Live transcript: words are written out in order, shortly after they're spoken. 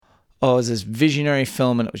Oh, it was this visionary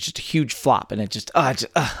film, and it was just a huge flop, and it just.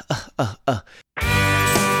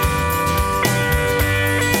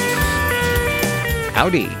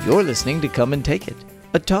 Howdy, you're listening to Come and Take It,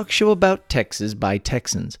 a talk show about Texas by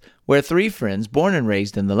Texans, where three friends born and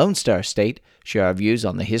raised in the Lone Star State share our views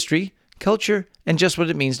on the history, culture, and just what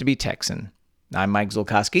it means to be Texan. I'm Mike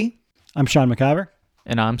Zolkowski. I'm Sean McIver.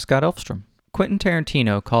 And I'm Scott Elfstrom. Quentin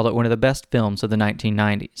Tarantino called it one of the best films of the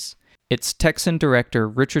 1990s. It's Texan director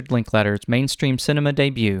Richard Linklater's mainstream cinema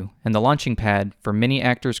debut and the launching pad for many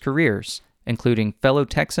actors' careers, including fellow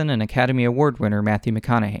Texan and Academy Award winner Matthew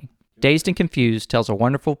McConaughey. Dazed and Confused tells a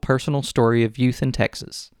wonderful personal story of youth in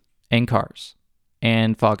Texas, and cars,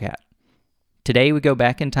 and Foghat. Today we go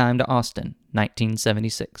back in time to Austin,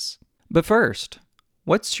 1976. But first,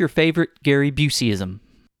 what's your favorite Gary Buseyism?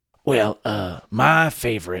 Well, my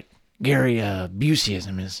favorite Gary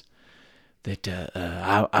Buseyism is that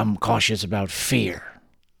I'm cautious about fear.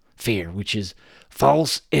 Fear, which is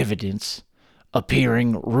false evidence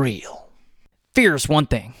appearing real. Fear's one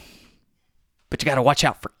thing, but you gotta watch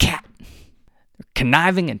out for Cat. They're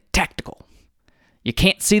conniving and tactical. You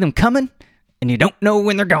can't see them coming, and you don't know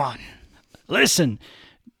when they're gone. Listen,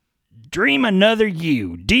 dream another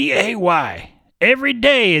you, D-A-Y. Every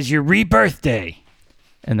day is your rebirth day.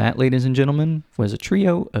 And that, ladies and gentlemen, was a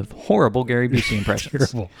trio of horrible Gary Busey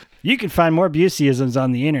impressions. Terrible. You can find more Buseyisms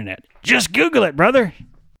on the internet. Just Google it, brother.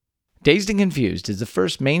 Dazed and Confused is the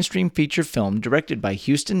first mainstream feature film directed by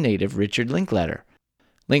Houston native Richard Linklater.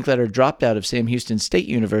 Linklater dropped out of Sam Houston State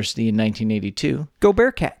University in 1982. Go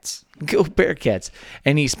Bearcats! Go Bearcats!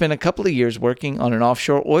 And he spent a couple of years working on an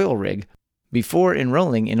offshore oil rig before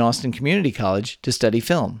enrolling in Austin Community College to study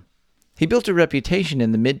film. He built a reputation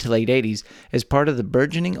in the mid to late 80s as part of the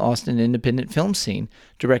burgeoning Austin independent film scene,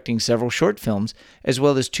 directing several short films as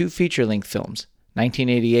well as two feature-length films,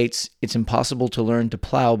 1988's It's Impossible to Learn to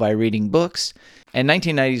Plow by Reading Books, and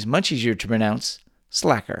 1990's much easier to pronounce,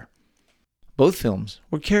 Slacker. Both films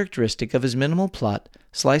were characteristic of his minimal plot,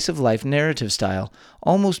 slice-of-life narrative style,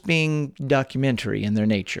 almost being documentary in their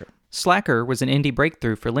nature. Slacker was an indie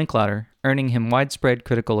breakthrough for Linklater, earning him widespread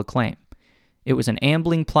critical acclaim. It was an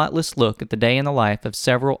ambling, plotless look at the day in the life of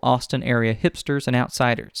several Austin-area hipsters and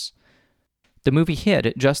outsiders. The movie hit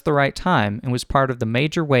at just the right time and was part of the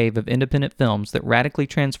major wave of independent films that radically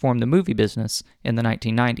transformed the movie business in the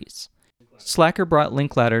 1990s. Slacker brought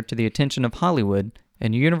Linklater to the attention of Hollywood,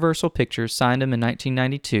 and Universal Pictures signed him in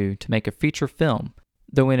 1992 to make a feature film,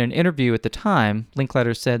 though in an interview at the time,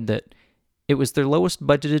 Linklater said that it was their lowest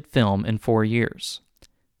budgeted film in 4 years.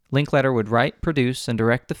 Linklater would write, produce, and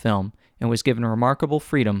direct the film, and was given remarkable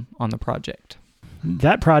freedom on the project.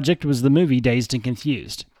 That project was the movie Dazed and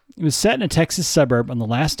Confused. It was set in a Texas suburb on the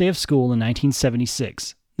last day of school in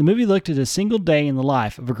 1976. The movie looked at a single day in the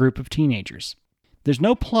life of a group of teenagers. There's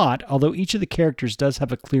no plot, although each of the characters does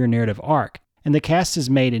have a clear narrative arc, and the cast is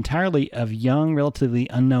made entirely of young, relatively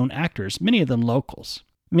unknown actors, many of them locals.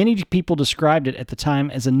 Many people described it at the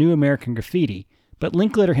time as a new American graffiti, but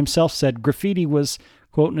Linklater himself said graffiti was,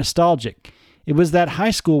 quote, nostalgic. It was that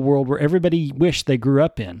high school world where everybody wished they grew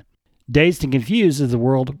up in. Dazed and Confused is the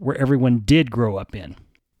world where everyone did grow up in.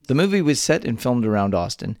 The movie was set and filmed around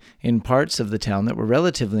Austin, in parts of the town that were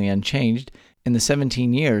relatively unchanged in the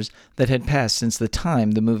 17 years that had passed since the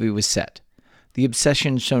time the movie was set. The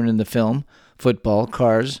obsessions shown in the film, football,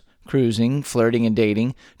 cars, cruising, flirting and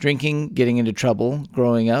dating, drinking, getting into trouble,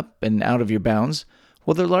 growing up, and out of your bounds,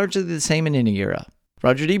 well, they're largely the same in any era.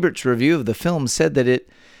 Roger Ebert's review of the film said that it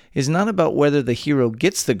is not about whether the hero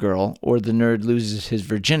gets the girl, or the nerd loses his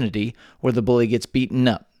virginity, or the bully gets beaten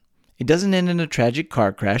up. It doesn't end in a tragic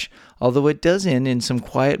car crash, although it does end in some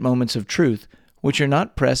quiet moments of truth, which are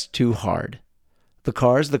not pressed too hard. The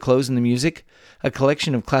cars, the clothes, and the music, a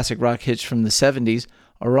collection of classic rock hits from the 70s,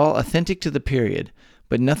 are all authentic to the period,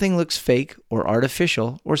 but nothing looks fake or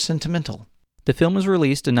artificial or sentimental. The film was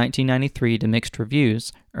released in 1993 to mixed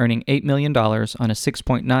reviews, earning $8 million on a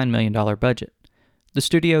 $6.9 million budget. The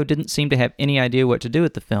studio didn't seem to have any idea what to do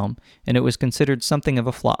with the film, and it was considered something of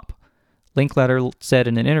a flop. Linklater said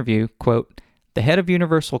in an interview, quote, "The head of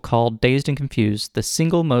Universal called Dazed and Confused the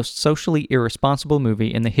single most socially irresponsible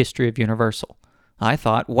movie in the history of Universal. I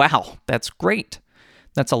thought, wow, that's great.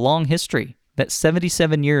 That's a long history. That's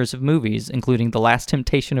 77 years of movies, including The Last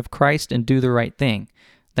Temptation of Christ and Do the Right Thing.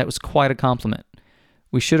 That was quite a compliment.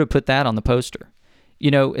 We should have put that on the poster. You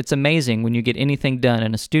know, it's amazing when you get anything done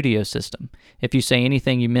in a studio system. If you say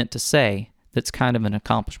anything you meant to say, that's kind of an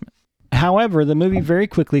accomplishment." However, the movie very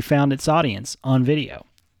quickly found its audience on video.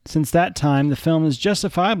 Since that time, the film has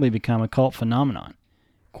justifiably become a cult phenomenon.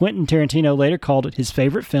 Quentin Tarantino later called it his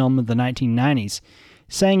favorite film of the 1990s,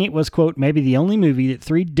 saying it was, quote, maybe the only movie that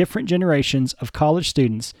 3 different generations of college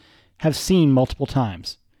students have seen multiple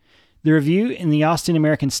times. The review in the Austin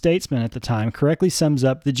American-Statesman at the time correctly sums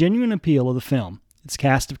up the genuine appeal of the film, its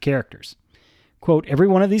cast of characters. Quote, every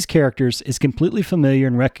one of these characters is completely familiar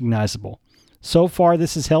and recognizable. So far,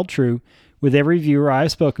 this has held true with every viewer I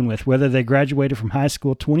have spoken with, whether they graduated from high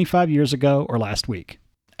school 25 years ago or last week.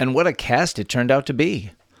 And what a cast it turned out to be.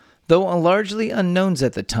 Though largely unknowns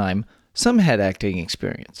at the time, some had acting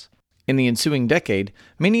experience. In the ensuing decade,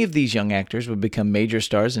 many of these young actors would become major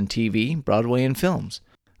stars in TV, Broadway, and films.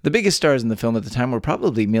 The biggest stars in the film at the time were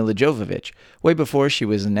probably Milla Jovovich, way before she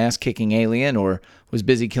was an ass-kicking alien or was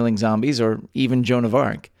busy killing zombies, or even Joan of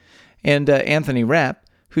Arc. And Anthony Rapp,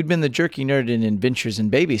 who'd been the jerky nerd in Adventures in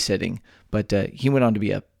Babysitting, but he went on to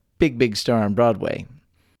be a big star on Broadway.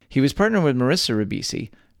 He was partnered with Marissa Ribisi,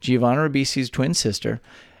 Giovanna Ribisi's twin sister,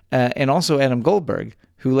 and also Adam Goldberg,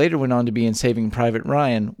 who later went on to be in Saving Private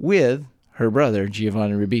Ryan with her brother,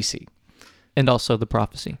 Giovanni Ribisi. And also The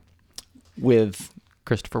Prophecy. With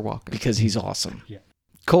Christopher Walken. Because he's awesome. Yeah.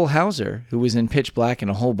 Cole Hauser, who was in Pitch Black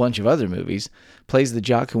and a whole bunch of other movies, plays the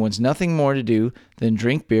jock who wants nothing more to do than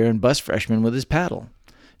drink beer and bust freshmen with his paddle.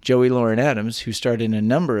 Joey Lauren Adams, who starred in a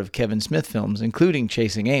number of Kevin Smith films, including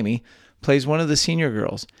Chasing Amy, plays one of the senior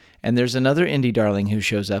girls. And there's another indie darling who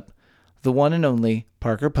shows up, the one and only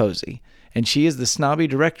Parker Posey, and she is the snobby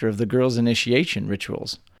director of the girls' initiation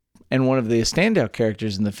rituals. And one of the standout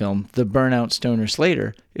characters in the film, the burnout stoner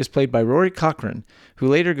Slater, is played by Rory Cochrane, who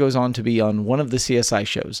later goes on to be on one of the CSI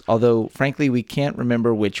shows, although, frankly, we can't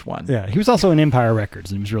remember which one. Yeah, he was also in Empire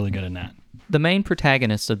Records, and he was really good in that. The main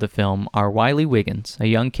protagonists of the film are Wiley Wiggins, a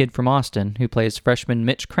young kid from Austin who plays freshman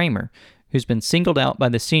Mitch Kramer, who's been singled out by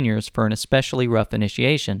the seniors for an especially rough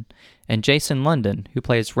initiation, and Jason London, who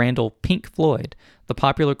plays Randall Pink Floyd, the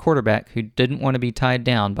popular quarterback who didn't want to be tied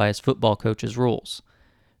down by his football coach's rules.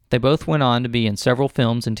 They both went on to be in several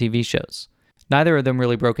films and TV shows. Neither of them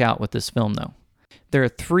really broke out with this film, though. There are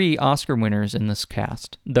 3 Oscar winners in this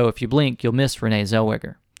cast, though if you blink, you'll miss Renee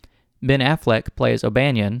Zellweger. Ben Affleck plays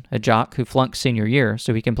O'Banion, a jock who flunks senior year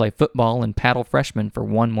so he can play football and paddle freshman for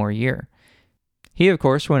 1 more year. He, of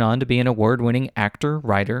course, went on to be an award-winning actor,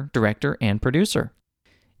 writer, director, and producer.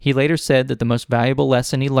 He later said that the most valuable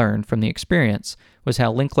lesson he learned from the experience was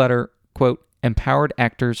how Linkletter, quote, empowered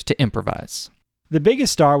actors to improvise. The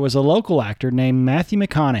biggest star was a local actor named Matthew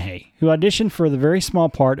McConaughey, who auditioned for the very small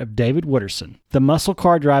part of David Wooderson, the muscle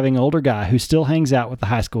car driving older guy who still hangs out with the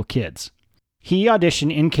high school kids. He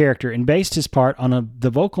auditioned in character and based his part on the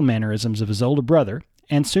vocal mannerisms of his older brother,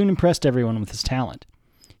 and soon impressed everyone with his talent.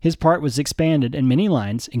 His part was expanded, and many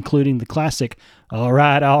lines, including the classic all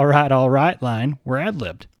right, all right, all right line, were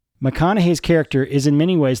ad-libbed. McConaughey's character is in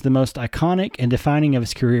many ways the most iconic and defining of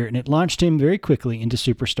his career, and it launched him very quickly into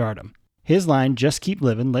superstardom. His line, Just Keep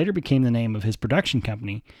Livin', later became the name of his production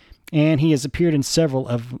company, and he has appeared in several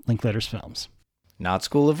of Linkletter's films. Not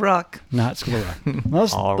School of Rock. Not School of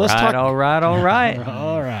Rock. All right.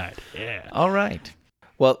 All right, yeah. All right.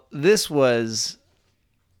 Well, this was...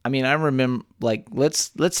 I mean, I remember, like,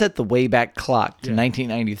 let's set the way back clock to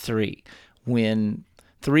 1993 when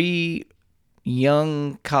 3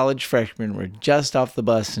 young college freshmen were just off the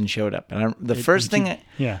bus and showed up. And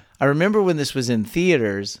I remember when this was in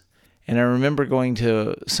theaters, and I remember going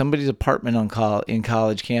to somebody's apartment in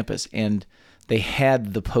college campus, and they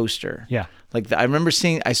had the poster. Yeah.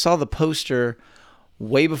 I saw the poster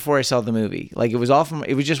way before I saw the movie. Like,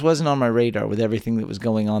 it just wasn't on my radar with everything that was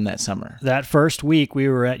going on that summer. That first week we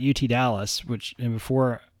were at UT Dallas, and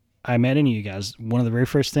before I met any of you guys, one of the very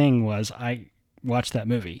first thing was I watched that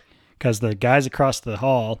movie because the guys across the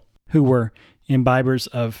hall who were imbibers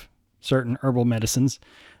of certain herbal medicines,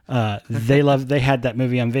 they had that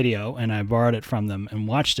movie on video, and I borrowed it from them and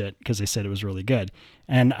watched it because they said it was really good.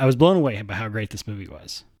 And I was blown away by how great this movie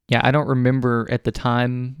was. Yeah, I don't remember at the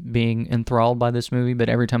time being enthralled by this movie, but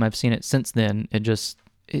every time I've seen it since then, it's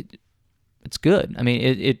good. I mean,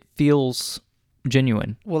 it feels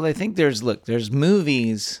genuine. Well, I think there's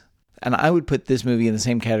movies, and I would put this movie in the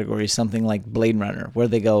same category as something like Blade Runner, where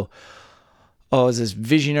they go, oh, it was this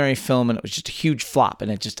visionary film, and it was just a huge flop,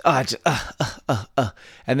 and it just, and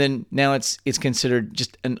then now it's considered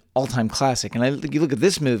just an all-time classic. And you look at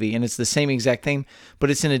this movie, and it's the same exact thing,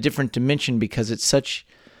 but it's in a different dimension because it's such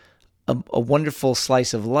a wonderful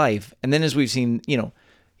slice of life. And then as we've seen,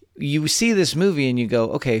 you see this movie and you go,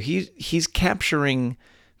 okay, he's capturing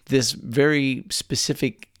this very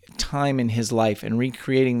specific time in his life and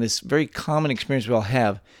recreating this very common experience we all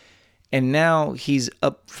have. And now he's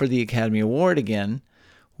up for the Academy Award again,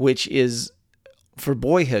 which is for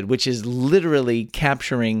Boyhood, which is literally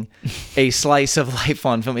capturing a slice of life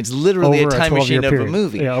on film. It's literally Over a time machine of period. a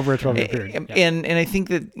movie. Yeah, over a 12-year period. Yeah. And I think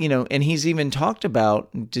that, and he's even talked about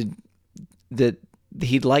that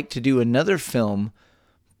he'd like to do another film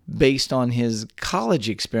based on his college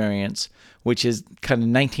experience, which is kind of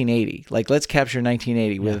 1980. Like, let's capture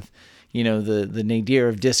 1980 with, the nadir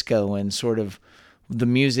of disco and sort of the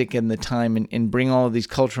music and the time, and bring all of these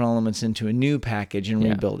cultural elements into a new package and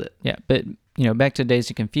rebuild it. Yeah, but, back to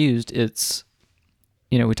Dazed and Confused, it's,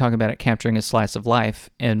 we talk about it capturing a slice of life,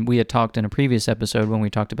 and we had talked in a previous episode when we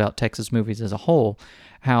talked about Texas movies as a whole,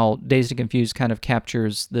 how Dazed and Confused kind of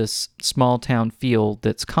captures this small town feel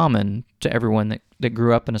that's common to everyone that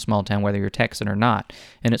grew up in a small town, whether you're Texan or not.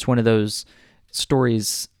 And it's one of those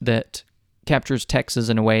stories that captures Texas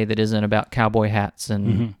in a way that isn't about cowboy hats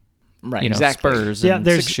and Right, exactly. spurs and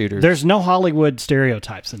six-shooters. There's no Hollywood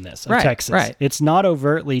stereotypes in this of Texas. Right. It's not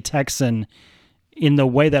overtly Texan in the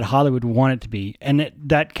way that Hollywood would want it to be. And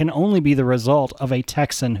that can only be the result of a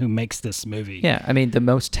Texan who makes this movie. Yeah, I mean, the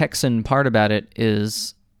most Texan part about it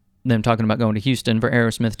is them talking about going to Houston for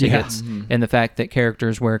Aerosmith tickets, and the fact that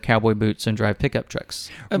characters wear cowboy boots and drive pickup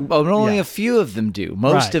trucks. But only a few of them do.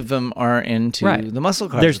 Most of them are into the muscle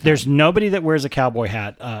cars. There's nobody that wears a cowboy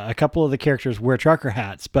hat. A couple of the characters wear trucker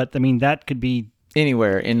hats, but I mean, that could be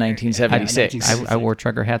anywhere in 1976. I wore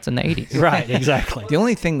trucker hats in the 80s. Right, exactly. The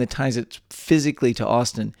only thing that ties it physically to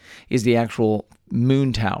Austin is the actual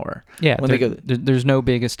moon tower. Yeah, there's no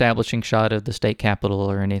big establishing shot of the state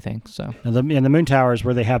capitol or anything. So, and the moon tower is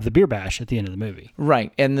where they have the beer bash at the end of the movie.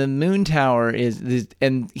 Right, and the moon tower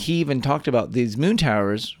and he even talked about these moon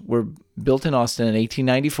towers were built in Austin in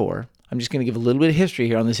 1894. I'm just going to give a little bit of history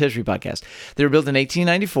here on this history podcast. They were built in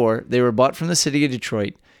 1894. They were bought from the city of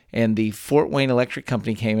Detroit, and the Fort Wayne Electric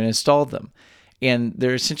Company came and installed them. And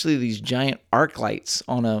they're essentially these giant arc lights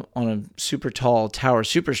on a super tall tower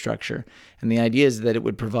superstructure. And the idea is that it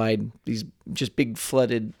would provide these just big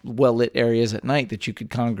flooded, well-lit areas at night that you could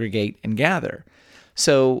congregate and gather.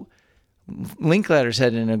 So Linklater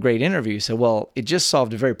said in a great interview, it just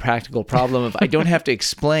solved a very practical problem of I don't have to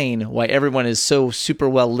explain why everyone is so super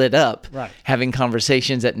well lit up having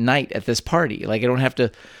conversations at night at this party. Like, I don't have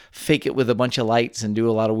to fake it with a bunch of lights and do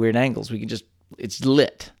a lot of weird angles. We can just, it's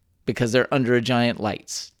lit because they're under a giant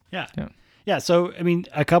lights. Yeah. So, I mean,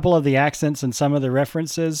 a couple of the accents and some of the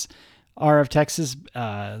references are of Texas.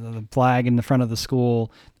 The flag in the front of the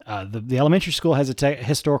school. The elementary school has a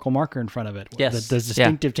historical marker in front of it. Yes. The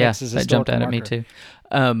distinctive Texas that historical jumped out marker. at me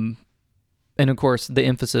too. And of course, the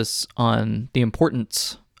emphasis on the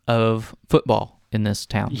importance of football in this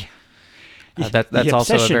town. Yeah. That's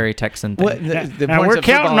also a very Texan thing. Now we're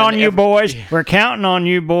counting on you boys. We're counting on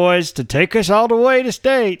you boys to take us all the way to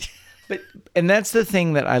state. And that's the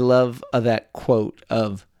thing that I love of that quote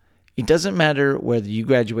of, it doesn't matter whether you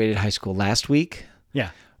graduated high school last week,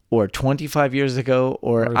 or 25 years ago,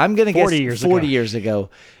 or I'm going to guess 40 years ago.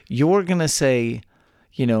 You're going to say,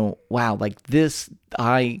 wow, like this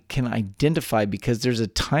I can identify because there's a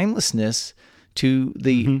timelessness to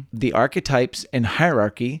the archetypes and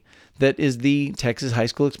hierarchy that is the Texas high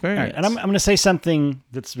school experience. Right, and I'm going to say something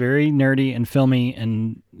that's very nerdy and filmy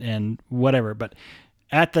and whatever, but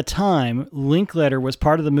at the time, Linklater was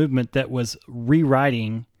part of the movement that was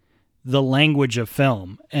rewriting the language of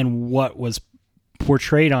film and what was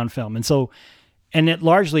portrayed on film. And it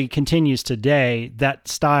largely continues today, that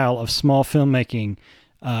style of small filmmaking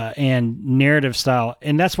and narrative style.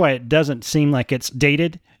 And that's why it doesn't seem like it's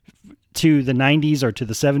dated to the 90s or to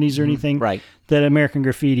the 70s or anything. Right. That American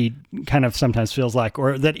Graffiti kind of sometimes feels like,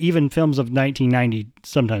 or that even films of 1990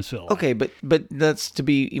 sometimes feel like. Okay, but that's to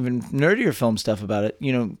be even nerdier film stuff about it.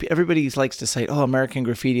 Everybody likes to say, oh, American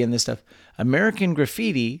Graffiti and this stuff. American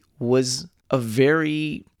Graffiti was a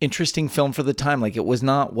very interesting film for the time. Like, it was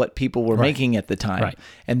not what people were making at the time. Right.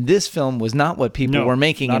 And this film was not what people were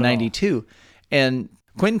making in 92. And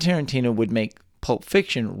Quentin Tarantino would make Pulp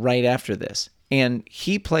Fiction right after this. And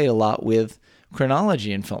he played a lot with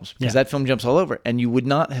chronology in films because that film jumps all over. And you would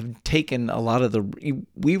not have taken a lot of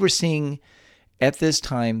we were seeing at this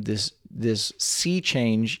time this sea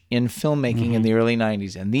change in filmmaking in the early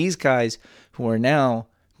 90s. And these guys who are now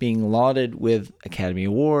being lauded with Academy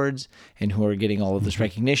Awards and who are getting all of this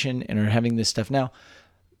recognition and are having this stuff now,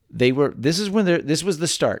 this was the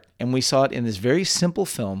start. And we saw it in this very simple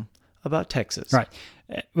film about Texas. Right.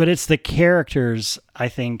 But it's the characters, I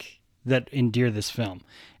think, that endear this film.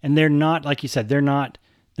 And they're not, like you said, they're not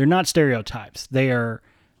stereotypes. They're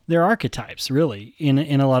archetypes, really,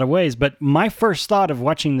 in a lot of ways. But my first thought of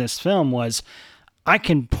watching this film was, I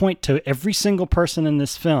can point to every single person in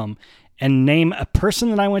this film and name a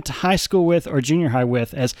person that I went to high school with or junior high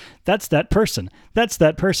with as, that's that person. That's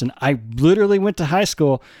that person. I literally went to high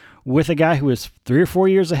school with a guy who was 3 or 4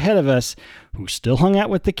 years ahead of us, who still hung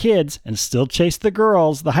out with the kids and still chased the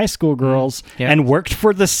girls, the high school girls, and worked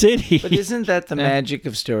for the city. But isn't that the magic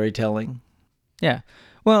of storytelling? Yeah.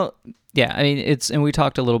 Well, yeah, I mean, and we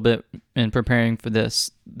talked a little bit in preparing for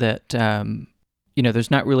this that,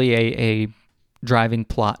 there's not really a driving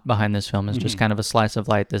plot behind this film. It's just kind of a slice of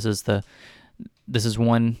life. This is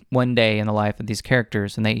one day in the life of these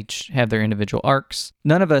characters, and they each have their individual arcs.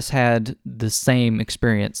 None of us had the same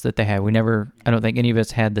experience that they had. I don't think any of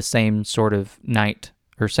us had the same sort of night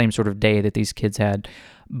or same sort of day that these kids had,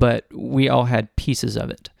 but we all had pieces of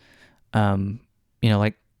it.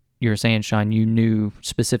 Like you were saying, Sean, you knew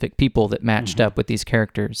specific people that matched up with these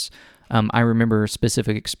characters. I remember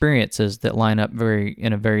specific experiences that line up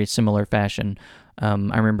in a very similar fashion. I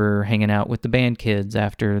remember hanging out with the band kids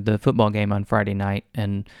after the football game on Friday night,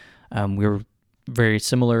 and we were very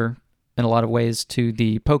similar in a lot of ways to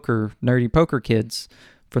the nerdy poker kids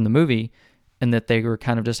from the movie, and that they were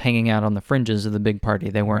kind of just hanging out on the fringes of the big party.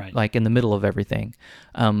 They weren't like in the middle of everything.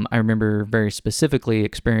 I remember very specifically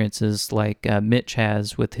experiences like Mitch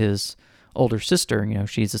has with his older sister.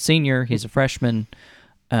 She's a senior, he's a freshman.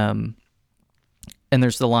 And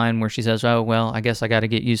there's the line where she says, "Oh, well, I guess I got to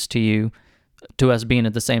get used to us being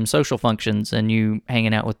at the same social functions and you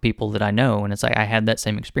hanging out with people that I know." And it's like, I had that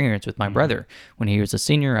same experience with my brother. When he was a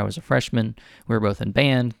senior, I was a freshman. We were both in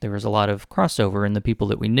band. There was a lot of crossover in the people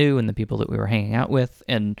that we knew and the people that we were hanging out with.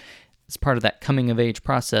 And it's part of that coming of age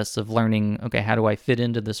process of learning, okay, how do I fit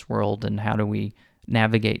into this world and how do we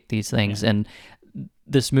navigate these things? And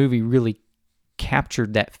this movie really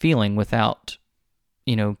captured that feeling without,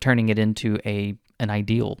 turning it into an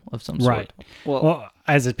ideal of some sort. Right. Well,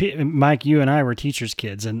 Mike, you and I were teachers'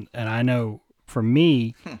 kids, and I know for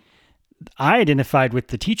me, I identified with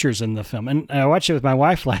the teachers in the film. And I watched it with my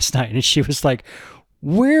wife last night, and she was like,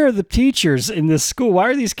 "Where are the teachers in this school? Why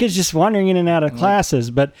are these kids just wandering in and out of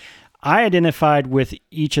classes?" But I identified with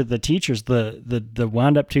each of the teachers, the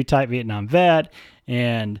wound-up two-type Vietnam vet,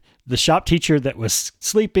 and the shop teacher that was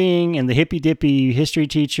sleeping, and the hippy-dippy history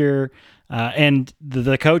teacher, and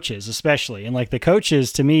the coaches especially. And like the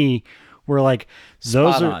coaches to me were like,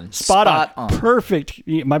 those are spot on. Perfect.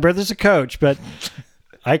 My brother's a coach, but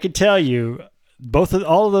I could tell you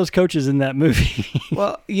all of those coaches in that movie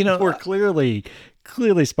were clearly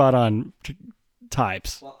spot on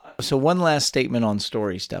types. So one last statement on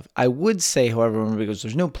story stuff. I would say, however, because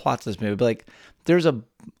there's no plots to this movie, but like there's a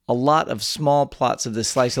lot of small plots of this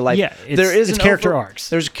slice of life. Yeah, it's character arcs.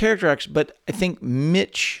 There's character arcs, but I think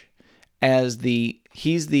Mitch as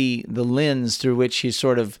he's the lens through which he's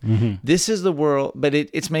sort of, this is the world, but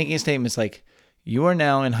it's making statements like, you are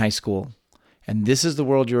now in high school and this is the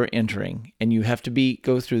world you're entering and you have to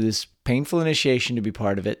go through this painful initiation to be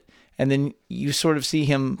part of it. And then you sort of see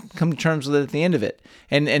him come to terms with it at the end of it.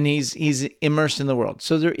 And he's immersed in the world.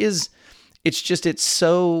 So it's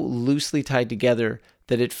so loosely tied together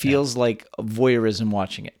that it feels like voyeurism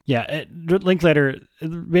watching it. Yeah, Linklater,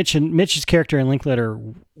 Mitch's character in Linklater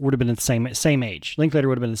would have been the same age. Linklater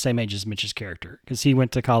would have been the same age as Mitch's character because he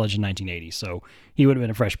went to college in 1980, so he would have been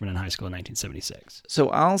a freshman in high school in 1976. So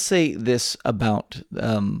I'll say this about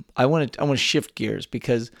I want to shift gears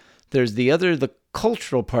because there's the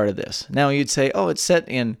cultural part of this. Now you'd say, oh, it's set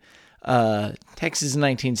in Texas in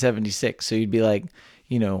 1976, so you'd be like,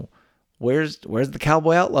 where's the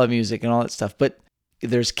cowboy outlaw music and all that stuff, but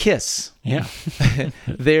there's Kiss. Yeah.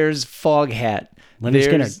 There's Foghat. There's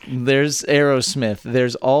Aerosmith.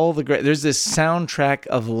 There's all there's this soundtrack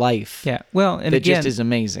of life. Yeah. Well, and that just is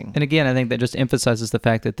amazing. And again, I think that just emphasizes the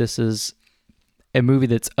fact that this is a movie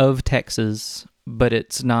that's of Texas, but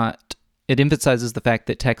it's not. It emphasizes the fact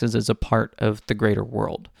that Texas is a part of the greater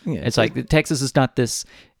world. Yeah, it's like Texas is not this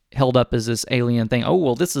held up as this alien thing. Oh,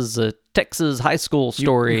 well, this is a Texas high school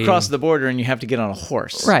story. You cross the border and you have to get on a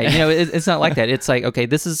horse. Right. It's not like that. It's like, okay,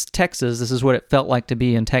 this is Texas. This is what it felt like to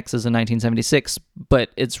be in Texas in 1976, but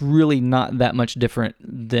it's really not that much different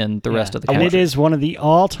than the rest of the country. And it is one of the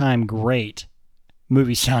all-time great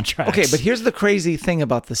movie soundtracks. Okay, but here's the crazy thing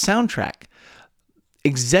about the soundtrack.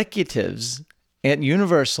 Executives at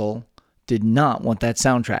Universal did not want that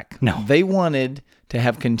soundtrack. No. They wanted to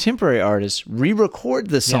have contemporary artists re-record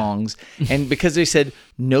the songs, and because they said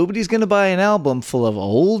nobody's going to buy an album full of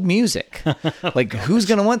old music, like who's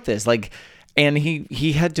going to want this? Like, and he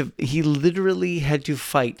literally had to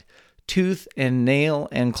fight tooth and nail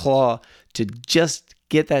and claw to just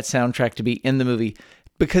get that soundtrack to be in the movie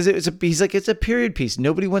because he's like, it's a period piece.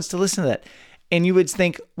 Nobody wants to listen to that, and you would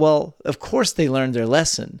think, well, of course they learned their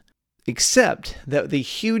lesson. Except that the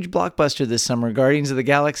huge blockbuster this summer, Guardians of the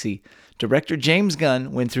Galaxy, director James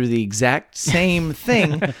Gunn went through the exact same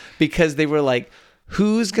thing because they were like,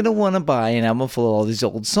 who's going to want to buy an album full of all these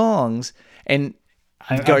old songs? And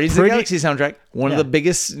Guardians of the Galaxy soundtrack, one of the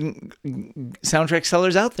biggest soundtrack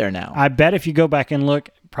sellers out there now. I bet if you go back and look,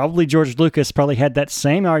 probably George Lucas probably had that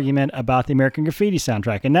same argument about the American Graffiti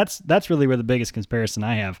soundtrack. And that's really where the biggest comparison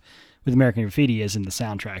I have with American Graffiti is in the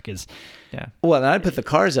soundtrack is. Yeah. Well, and I'd put the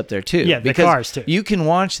Cars up there too. Yeah, the Cars too. You can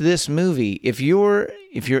watch this movie if you're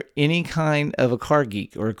any kind of a car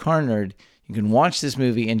geek or a car nerd. You can watch this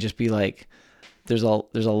movie and just be like, there's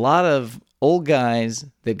a lot of old guys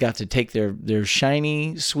that got to take their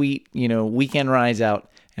shiny, sweet, weekend rides out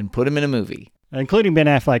and put them in a movie, including Ben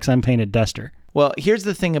Affleck's unpainted Duster. Well, here's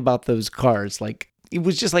the thing about those cars. Like, it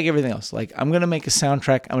was just like everything else. Like, I'm gonna make a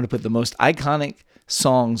soundtrack. I'm gonna put the most iconic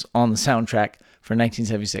songs on the soundtrack for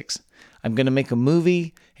 1976. I'm going to make a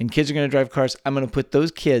movie and kids are going to drive cars. I'm going to put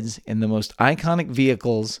those kids in the most iconic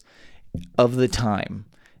vehicles of the time.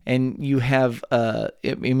 And you have,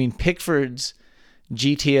 Pickford's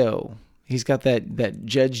GTO. He's got that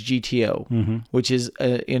Judge GTO, which is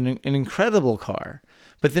an incredible car.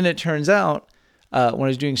 But then it turns out, when I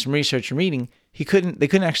was doing some research and reading, they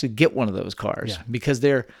couldn't actually get one of those cars because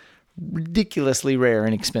they're ridiculously rare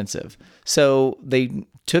and expensive. So they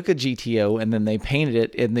took a GTO and then they painted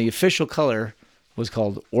it, and the official color was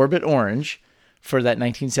called Orbit Orange for that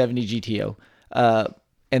 1970 GTO.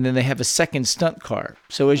 And then they have a second stunt car.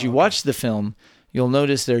 So as you watch the film, you'll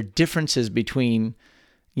notice there are differences between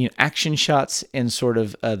action shots and sort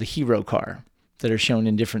of the hero car that are shown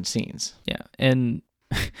in different scenes. Yeah, and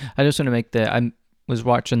I just want to make I was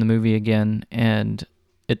watching the movie again, and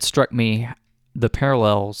it struck me the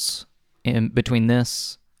parallels between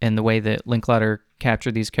this and the way that Linklater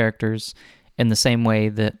captured these characters in the same way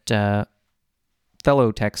that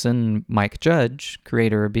fellow Texan Mike Judge,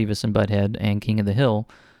 creator of Beavis and Butthead and King of the Hill,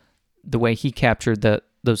 the way he captured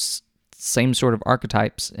those same sort of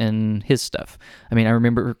archetypes in his stuff. I mean, I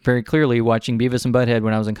remember very clearly watching Beavis and Butthead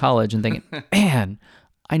when I was in college and thinking, man,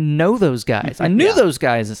 I know those guys. I knew those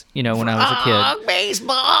guys, when I was a kid.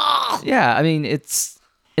 Baseball! Yeah, I mean,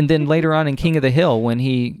 and then later on in King of the Hill, when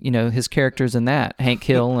he, his characters in that, Hank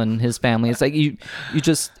Hill and his family, it's like it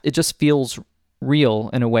just feels real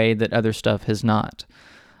in a way that other stuff has not.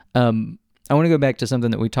 I want to go back to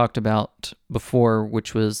something that we talked about before,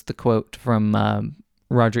 which was the quote from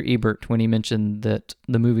Roger Ebert when he mentioned that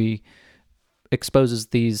the movie exposes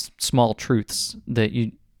these small truths that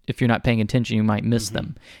if you're not paying attention, you might miss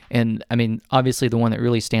them. And I mean, obviously the one that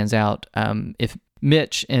really stands out, if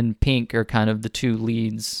Mitch and Pink are kind of the two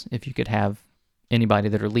leads, if you could have anybody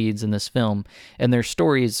that are leads in this film, and their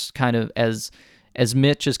stories kind of as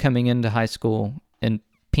Mitch is coming into high school and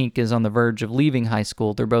Pink is on the verge of leaving high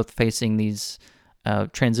school, they're both facing these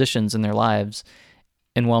transitions in their lives.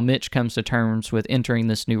 And while Mitch comes to terms with entering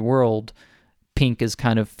this new world, Pink is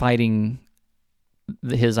kind of fighting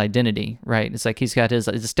his identity, right? It's like he's got his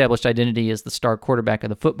established identity as the star quarterback of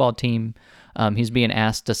the football team. He's being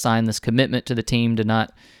asked to sign this commitment to the team to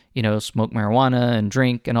not, smoke marijuana and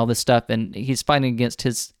drink and all this stuff. And he's fighting against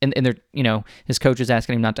his, and they're, his coach is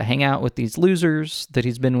asking him not to hang out with these losers that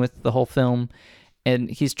he's been with the whole film. And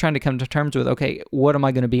he's trying to come to terms with, okay, what am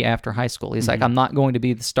I going to be after high school? He's like, I'm not going to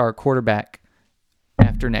be the star quarterback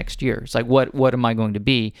after next year. It's like, what am I going to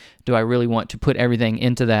be? Do I really want to put everything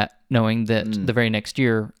into that, knowing that the very next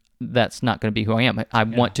year, that's not going to be who I am? I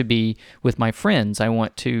want to be with my friends. I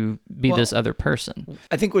want to be this other person.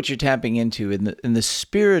 I think what you're tapping into in the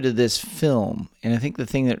spirit of this film, and I think the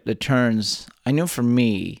thing that turns, I know for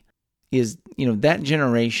me, is, that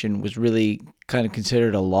generation was really kind of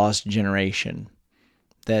considered a lost generation.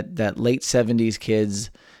 That late 70s kids,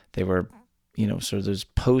 they were, sort of those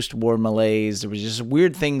post-war malaise. There was just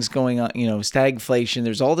weird things going on, stagflation.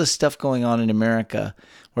 There's all this stuff going on in America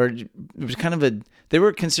where it was kind of they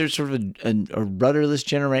were considered sort of a rudderless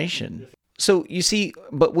generation. So you see,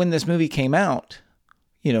 but when this movie came out,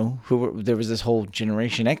 there was this whole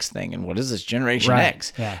Generation X thing. And what is this Generation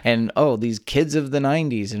X? Yeah. And, these kids of the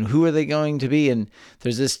 90s, and who are they going to be? And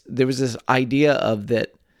there was this idea of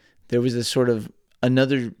that there was this sort of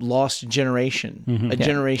another lost generation, a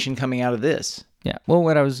generation coming out of this. Yeah. Well,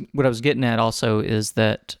 what I was getting at also is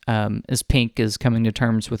that as Pink is coming to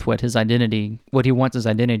terms with what he wants his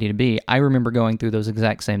identity to be, I remember going through those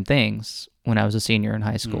exact same things when I was a senior in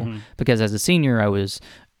high school. Because as a senior, I was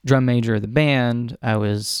drum major of the band. I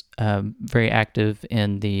was very active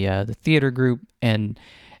in the theater group, and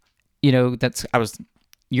I was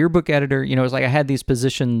yearbook editor. It was like I had these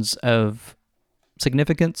positions of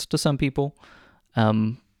significance to some people.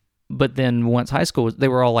 But then once high school, they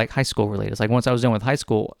were all like high school related. It's like once I was done with high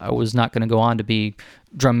school, I was not going to go on to be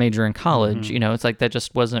drum major in college. It's like that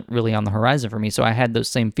just wasn't really on the horizon for me. So I had those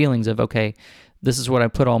same feelings of, okay, this is what I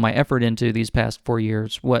put all my effort into these past 4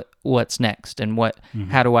 years. What's next, and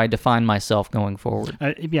how do I define myself going forward?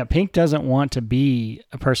 Pink doesn't want to be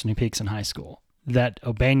a person who peaks in high school. That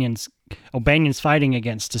O'Banion's fighting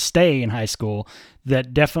against to stay in high school.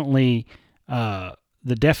 That definitely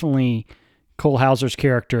Cole Hauser's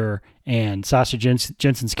character and Sasha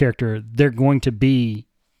Jensen's character, they're going to be.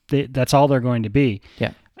 That's all they're going to be.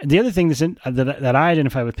 Yeah. The other thing that I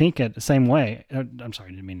identify with Pink the same way. I'm sorry,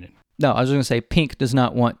 I didn't mean to. No, I was going to say Pink does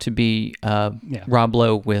not want to be Rob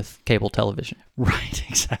Lowe with cable television. Right,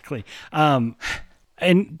 exactly. And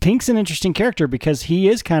Pink's an interesting character because he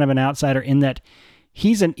is kind of an outsider in that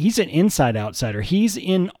he's an inside outsider. He's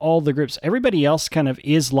in all the groups. Everybody else kind of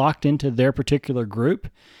is locked into their particular group.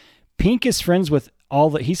 Pink is friends with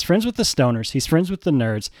he's friends with the stoners. He's friends with the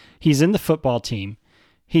nerds. He's in the football team.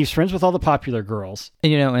 He's friends with all the popular girls.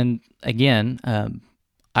 And, and again,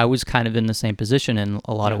 I was kind of in the same position in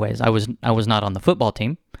a lot of ways. I was not on the football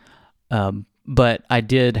team, but I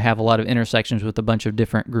did have a lot of intersections with a bunch of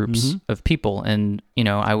different groups of people. And,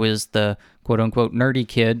 I was the quote unquote nerdy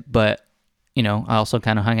kid, but, I also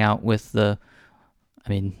kind of hung out with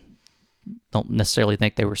don't necessarily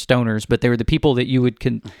think they were stoners, but they were the people that you would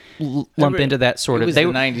lump into that sort of. It was the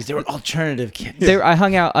 90s. They were alternative kids.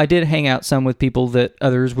 I did hang out some with people that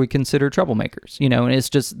others would consider troublemakers, and it's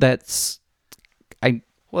just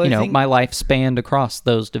my life spanned across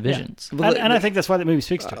those divisions. Yeah. And I think that's why that movie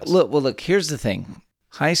speaks to us. Look, here's the thing.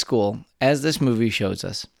 High school, as this movie shows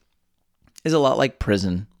us, is a lot like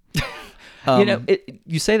prison.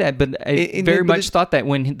 You say that, but I very much thought that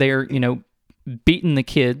when they're, beating the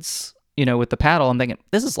kids, with the paddle, I'm thinking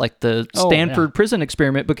this is like the Stanford prison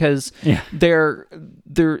experiment because they're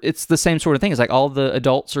it's the same sort of thing. It's like all the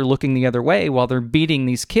adults are looking the other way while they're beating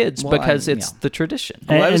these kids because it's the tradition.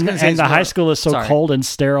 And the high school is so cold and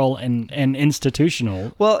sterile and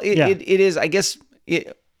institutional. Well, it is. I guess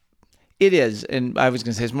it is. And I was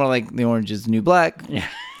going to say it's more like The Orange is the New Black. Yeah.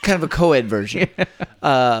 Kind of a co-ed version.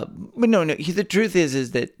 But no. The truth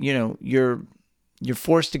is that you're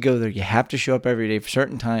forced to go there. You have to show up every day for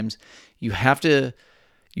certain times. You have to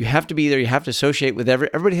be there. You have to associate with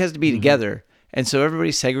everybody has to be together. And so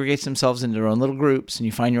everybody segregates themselves into their own little groups, and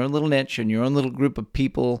you find your own little niche and your own little group of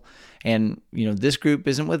people. And, this group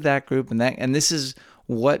isn't with that group and this is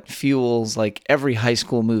what fuels like every high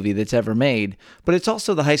school movie that's ever made. But it's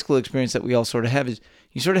also the high school experience that we all sort of have is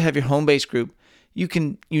you sort of have your home-based group. You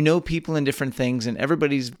can, people in different things and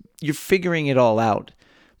you're figuring it all out.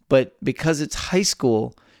 But because it's high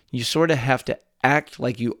school, you sort of have to act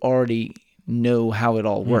like you already know how it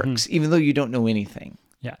all works, even though you don't know anything.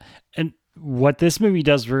 Yeah. And what this movie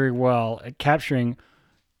does very well at capturing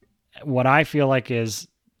what I feel like is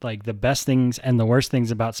like the best things and the worst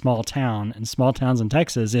things about small town and small towns in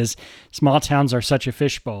Texas is small towns are such a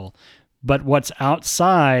fishbowl, but what's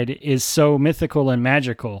outside is so mythical and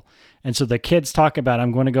magical. And so the kids talk about,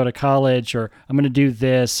 I'm going to go to college, or I'm going to do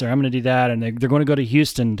this, or I'm going to do that. And they're going to go to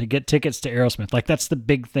Houston to get tickets to Aerosmith. Like, that's the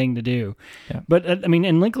big thing to do. Yeah. But,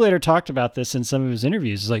 and Linklater talked about this in some of his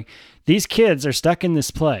interviews. It's like, these kids are stuck in this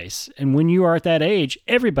place. And when you are at that age,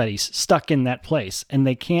 everybody's stuck in that place. And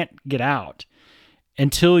they can't get out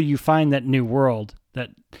until you find that new world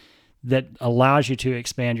that allows you to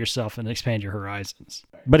expand yourself and expand your horizons.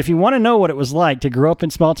 But if you want to know what it was like to grow up in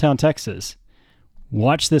small town Texas,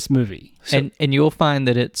 watch this movie. And you'll find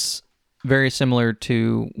that it's very similar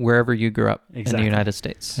to wherever you grew up in the United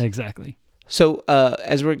States. Exactly. So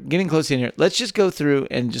as we're getting close in here, let's just go through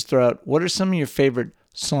and just throw out, what are some of your favorite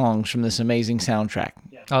songs from this amazing soundtrack?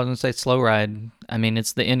 Yeah. I was going to say Slow Ride. I mean,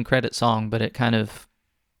 it's the end credit song, but it kind of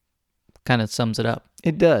sums it up.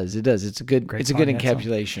 It does. It's a good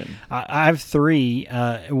encapsulation. I have three.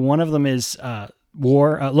 One of them is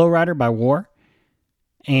Lowrider by War.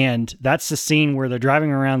 And that's the scene where they're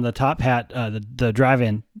driving around the Top Hat, the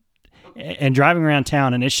drive-in, and driving around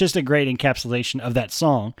town, and it's just a great encapsulation of that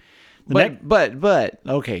song. But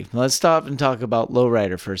okay, let's stop and talk about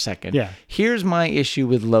Lowrider for a second. Yeah. Here's my issue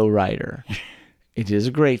with Lowrider. It is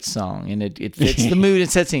a great song, and it fits the mood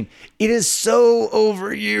and set scene. It is so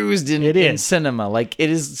overused in cinema. Like, it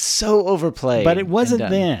is so overplayed. But it wasn't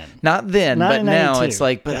then. Not then, but now it's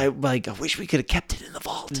like, I wish we could have kept it in the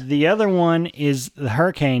vault. The other one is The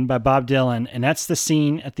Hurricane by Bob Dylan, and that's the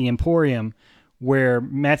scene at the Emporium where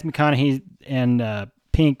Matthew McConaughey and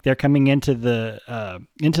Pink, they're coming into the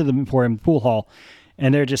Emporium pool hall,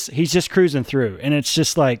 and he's just cruising through, and it's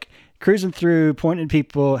just like, cruising through, pointing at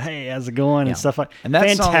people, hey, how's it going, and stuff like that. And that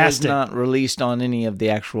song was Fantastic. not released on any of the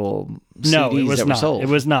actual CDs No, it was that not. were sold. It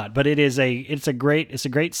was not. But it's a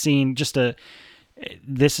great scene.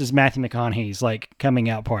 This is Matthew McConaughey's like coming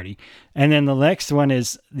out party. And then the next one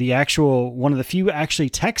is one of the few actually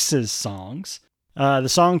Texas songs. The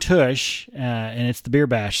song Tush, and it's the beer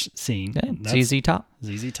bash scene. Yeah, And that's ZZ Top.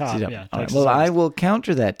 ZZ Top, yeah. All right, Texas well, I artist. will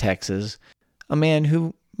counter that, Texas. A man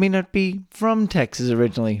who may not be from Texas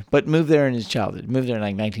originally, but moved there in his childhood. Moved there in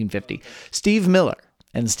like 1950. Steve Miller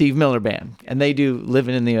and the Steve Miller Band. And they do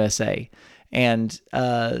Living in the USA. And,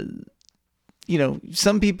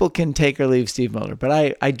 some people can take or leave Steve Miller,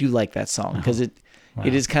 but I do like that song because it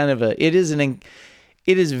is kind of it is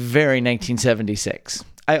very 1976.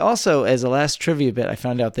 I also, as a last trivia bit, I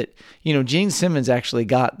found out that, Gene Simmons actually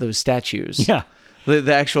got those statues. Yeah.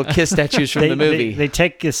 The actual Kiss statues from the movie. They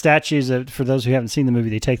take the statues of, for those who haven't seen the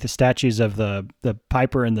movie, they take the statues of the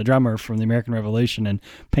piper and the drummer from the American Revolution and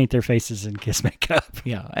paint their faces in Kiss makeup.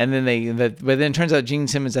 Yeah, and then but then it turns out Gene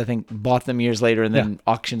Simmons, I think, bought them years later and then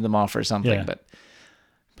auctioned them off or something. Yeah. But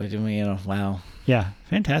wow. Yeah,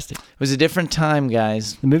 fantastic. It was a different time,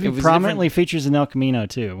 guys. The movie It was prominently different. features an El Camino,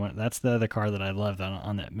 too. That's the other car that I loved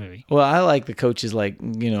on that movie. Well, I like the coach's,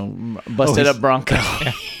 busted up Bronco.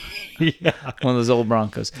 Yeah. One of those old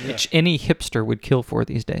Broncos. Which any hipster would kill for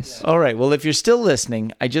these days. All right. Well, if you're still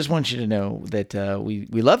listening, I just want you to know that we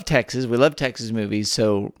love Texas. We love Texas movies.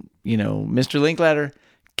 So, Mr. Linklater,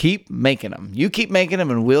 keep making them. You keep making them,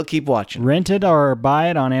 and we'll keep watching. Rent it or buy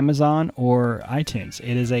it on Amazon or iTunes.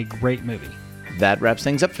 It is a great movie. That wraps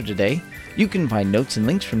things up for today. You can find notes and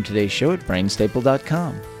links from today's show at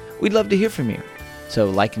brainstaple.com. We'd love to hear from you. So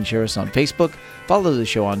like and share us on Facebook, follow the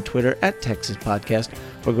show on Twitter at Texas Podcast,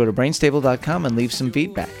 or go to brainstable.com and leave some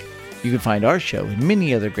feedback. You can find our show and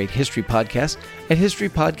many other great history podcasts at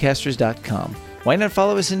historypodcasters.com. Why not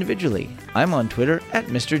follow us individually? I'm on Twitter at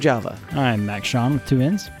Mr. Java. I'm Max Sean with 2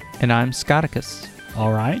 N's. And I'm Scotticus.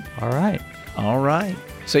 All right. All right. All right.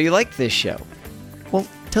 So you like this show? Well,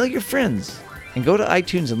 tell your friends and go to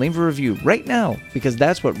iTunes and leave a review right now, because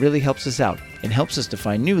that's what really helps us out and helps us to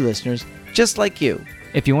find new listeners just like you.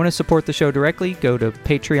 If you want to support the show directly, go to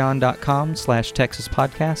patreon.com/Texas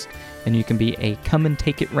Podcast, and you can be a Come and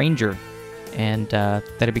Take It Ranger, and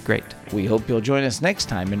that'd be great. We hope you'll join us next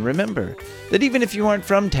time, and remember that even if you aren't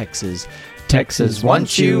from Texas, Texas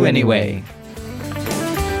wants you anyway.